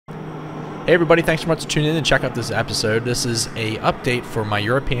Hey everybody, thanks so much for tuning in and check out this episode. This is a update for my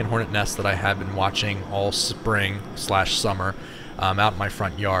European Hornet Nest that I have been watching all spring/summer out in my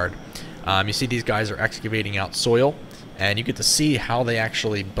front yard. You see these guys are excavating out soil, and you get to see how they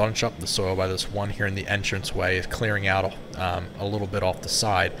actually bunch up the soil by this one here in the entranceway, is clearing out a little bit off the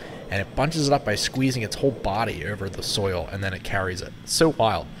side, and it bunches it up by squeezing its whole body over the soil, and then it carries it. It's so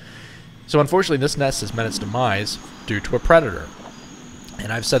wild. So unfortunately this nest has met its demise due to a predator.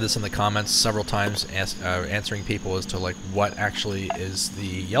 And I've said this in the comments several times, answering people as to like what actually is the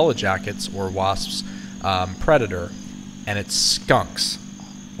yellow jackets or wasps predator, and it's skunks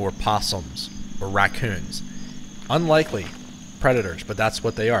or possums or raccoons. Unlikely predators, but that's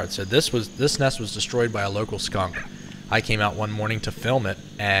what they are. So this nest was destroyed by a local skunk. I came out one morning to film it,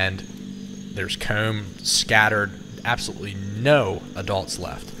 and there's comb scattered, absolutely no adults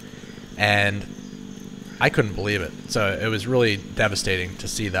left, and I couldn't believe it. So it was really devastating to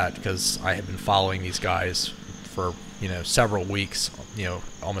see that, because I had been following these guys for, several weeks,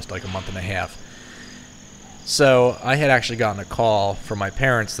 almost like a month and a half. So I had actually gotten a call from my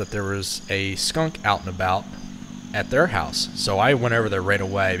parents that there was a skunk out and about at their house. So I went over there right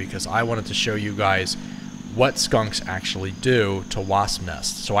away because I wanted to show you guys what skunks actually do to wasp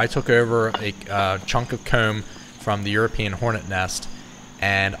nests. So I took over a chunk of comb from the European Hornet Nest,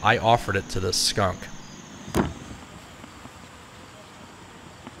 and I offered it to this skunk.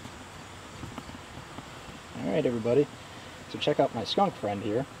 Alright everybody, so check out my skunk friend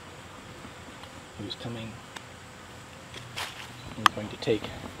here, who's coming. I'm going to take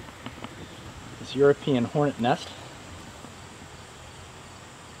this European Hornet Nest,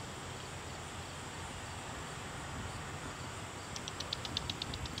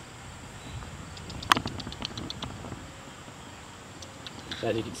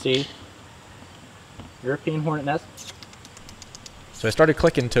 as you can see, European Hornet Nest. So I started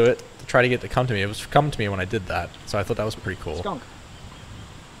clicking to it to try to get it to come to me. It was coming to me when I did that, so I thought that was pretty cool. Skunk.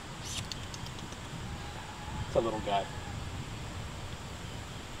 It's a little guy.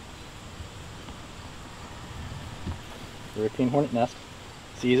 European Hornet Nest.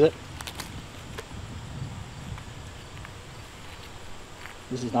 Sees it.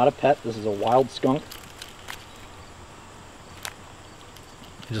 This is not a pet, this is a wild skunk.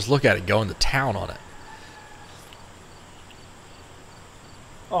 And just look at it going to town on it.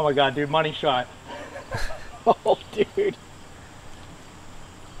 Oh my god, dude, money shot. Oh, dude.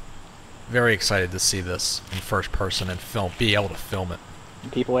 Very excited to see this in first person and be able to film it.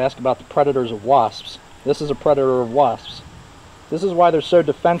 And people ask about the predators of wasps. This is a predator of wasps. This is why they're so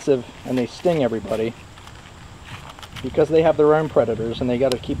defensive and they sting everybody. Because they have their own predators and they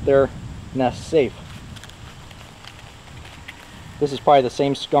gotta keep their nest safe. This is probably the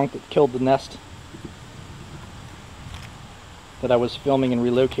same skunk that killed the nest that I was filming and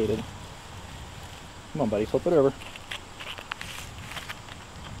relocated. Come on, buddy, flip it over.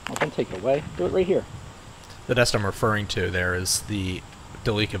 I can take it away. Do it right here. The nest I'm referring to there is the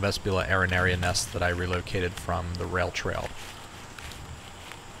Dolichovespula arenaria nest that I relocated from the rail trail.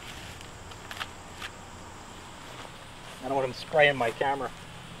 I don't want him spraying my camera.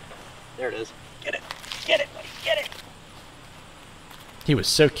 There it is. Get it! Get it, buddy! Get it! He was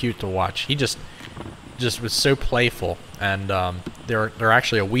so cute to watch. He just was so playful, and they're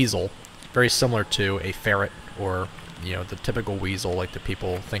actually a weasel, very similar to a ferret, or the typical weasel like the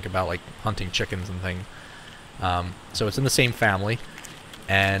people think about, like hunting chickens and things. So it's in the same family,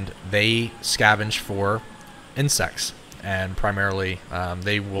 and they scavenge for insects, and primarily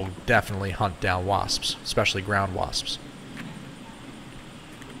they will definitely hunt down wasps, especially ground wasps.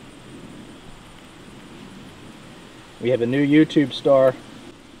 We have a new YouTube star.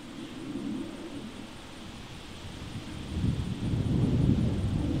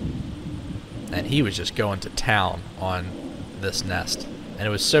 And he was just going to town on this nest. And it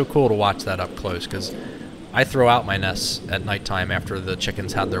was so cool to watch that up close, because I throw out my nests at nighttime after the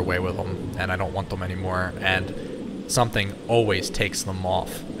chickens had their way with them, and I don't want them anymore. And something always takes them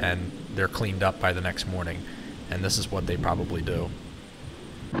off, and they're cleaned up by the next morning. And this is what they probably do.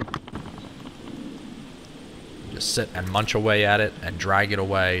 Just sit and munch away at it and drag it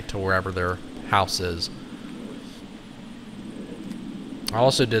away to wherever their house is. I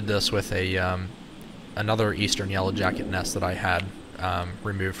also did this with a another eastern yellow jacket nest that I had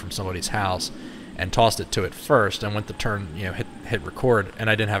removed from somebody's house, and tossed it to it first, and went to turn, hit record, and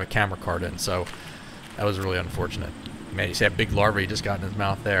I didn't have a camera card in, so that was really unfortunate. Man, you see that big larvae he just got in his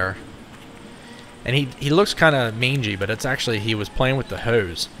mouth there. And he looks kind of mangy, but it's actually, he was playing with the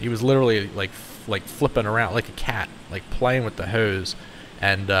hose. He was literally like flipping around like a cat, like playing with the hose,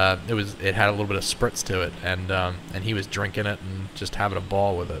 and it had a little bit of spritz to it, and he was drinking it and just having a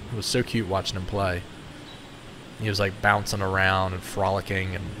ball with it. It was so cute watching him play. He was like bouncing around and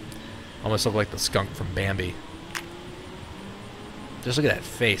frolicking, and almost looked like the skunk from Bambi. Just look at that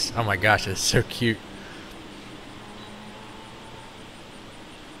face. Oh my gosh, it's so cute.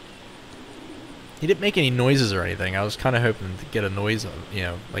 He didn't make any noises or anything. I was kind of hoping to get a noise, you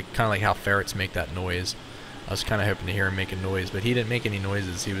know, like kind of like how ferrets make that noise. I was kind of hoping to hear him make a noise, but he didn't make any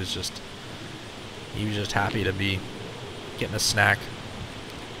noises. He was just happy to be getting a snack.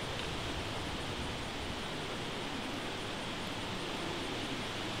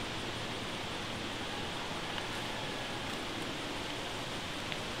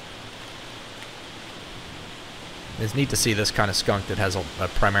 It's neat to see this kind of skunk that has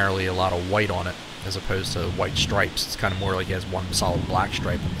primarily a lot of white on it, as opposed to white stripes. It's kind of more like he has one solid black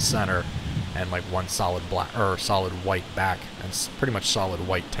stripe in the center, and like one solid black or solid white back, and pretty much solid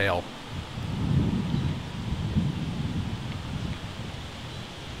white tail.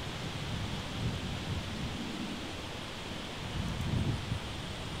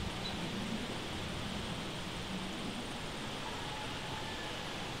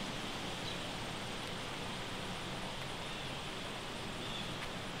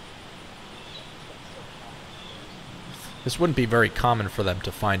 This wouldn't be very common for them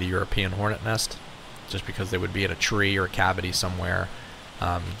to find a European hornet nest, just because they would be in a tree or a cavity somewhere.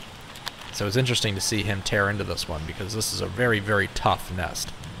 So it's interesting to see him tear into this one, because this is a very, very tough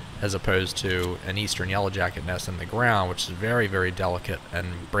nest, as opposed to an eastern yellowjacket nest in the ground, which is very, very delicate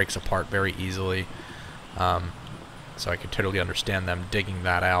and breaks apart very easily. So I could totally understand them digging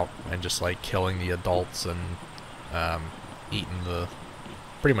that out and just like killing the adults and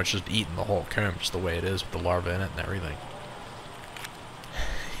pretty much just eating the whole comb, just the way it is with the larvae in it and everything.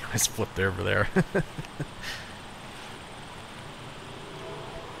 I just flipped over there.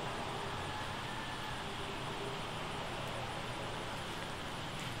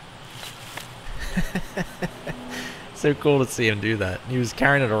 So cool to see him do that. He was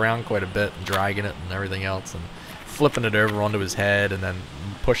carrying it around quite a bit and dragging it and everything else, and flipping it over onto his head and then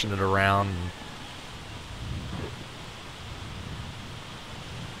pushing it around.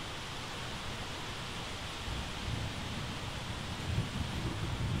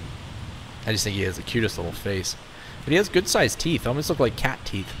 I just think he has the cutest little face. But he has good sized teeth, almost look like cat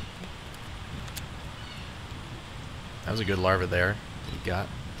teeth. That was a good larva there that he got.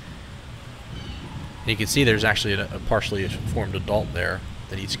 And you can see there's actually a partially formed adult there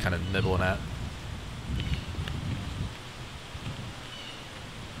that he's kind of nibbling at.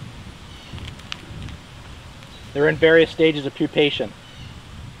 They're in various stages of pupation.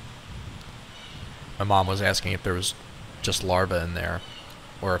 My mom was asking if there was just larvae in there,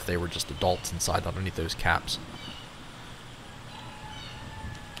 or if they were just adults inside underneath those caps.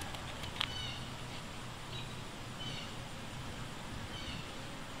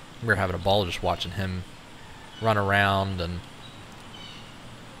 We were having a ball just watching him run around, and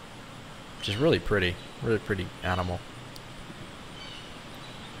just really pretty animal.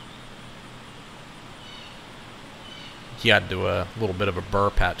 He had to do a little bit of a burr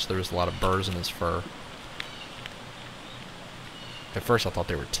patch. There was a lot of burrs in his fur. At first I thought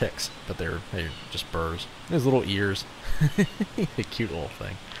they were ticks, but they're just burrs. His little ears. A cute little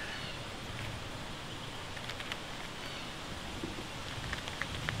thing.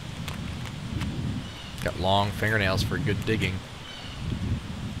 Got long fingernails for good digging.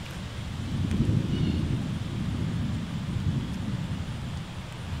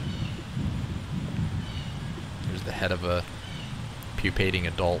 There's the head of a pupating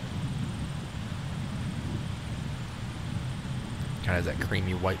adult. Kind of has that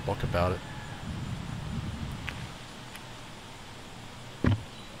creamy white look about it.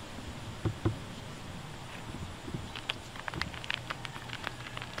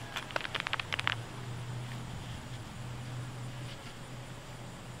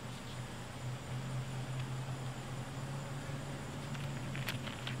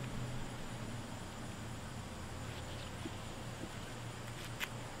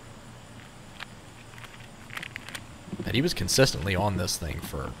 And he was consistently on this thing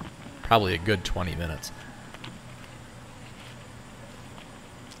for probably a good 20 minutes.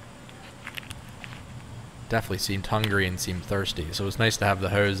 Definitely seemed hungry and seemed thirsty, so it was nice to have the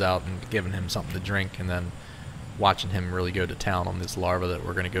hose out and giving him something to drink, and then watching him really go to town on this larva that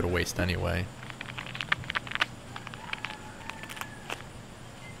we're going to go to waste anyway.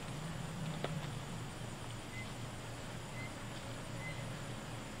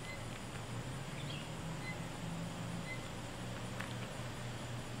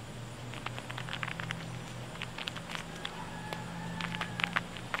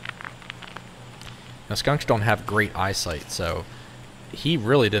 Now, skunks don't have great eyesight, so he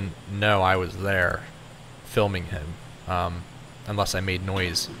really didn't know I was there filming him, unless I made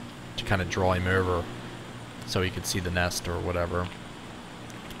noise to kind of draw him over so he could see the nest or whatever.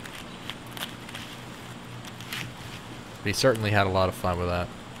 But he certainly had a lot of fun with that.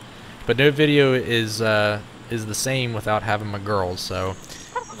 But no video is the same without having my girls. So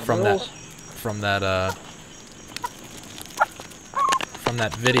from that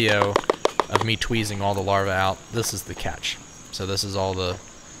video of me tweezing all the larvae out, this is the catch. So this is all the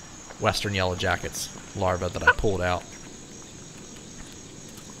western yellow jackets larvae that I pulled out.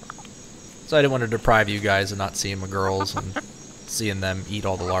 So I didn't want to deprive you guys of not seeing my girls and seeing them eat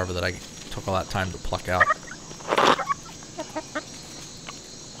all the larvae that I took all that time to pluck out.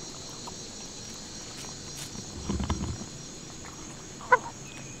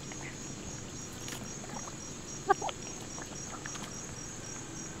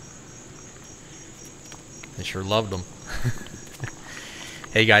 They sure loved them.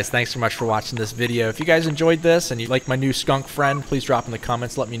 Hey guys, thanks so much for watching this video. If you guys enjoyed this and you like my new skunk friend, please drop in the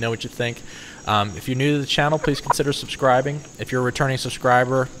comments, let me know what you think. If you're new to the channel, please consider subscribing. If you're a returning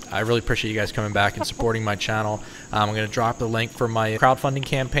subscriber, I really appreciate you guys coming back and supporting my channel. I'm going to drop the link for my crowdfunding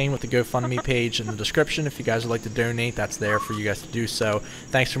campaign with the GoFundMe page in the description. If you guys would like to donate, that's there for you guys to do so.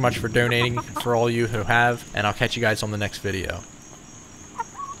 Thanks so much for donating, for all you who have, and I'll catch you guys on the next video.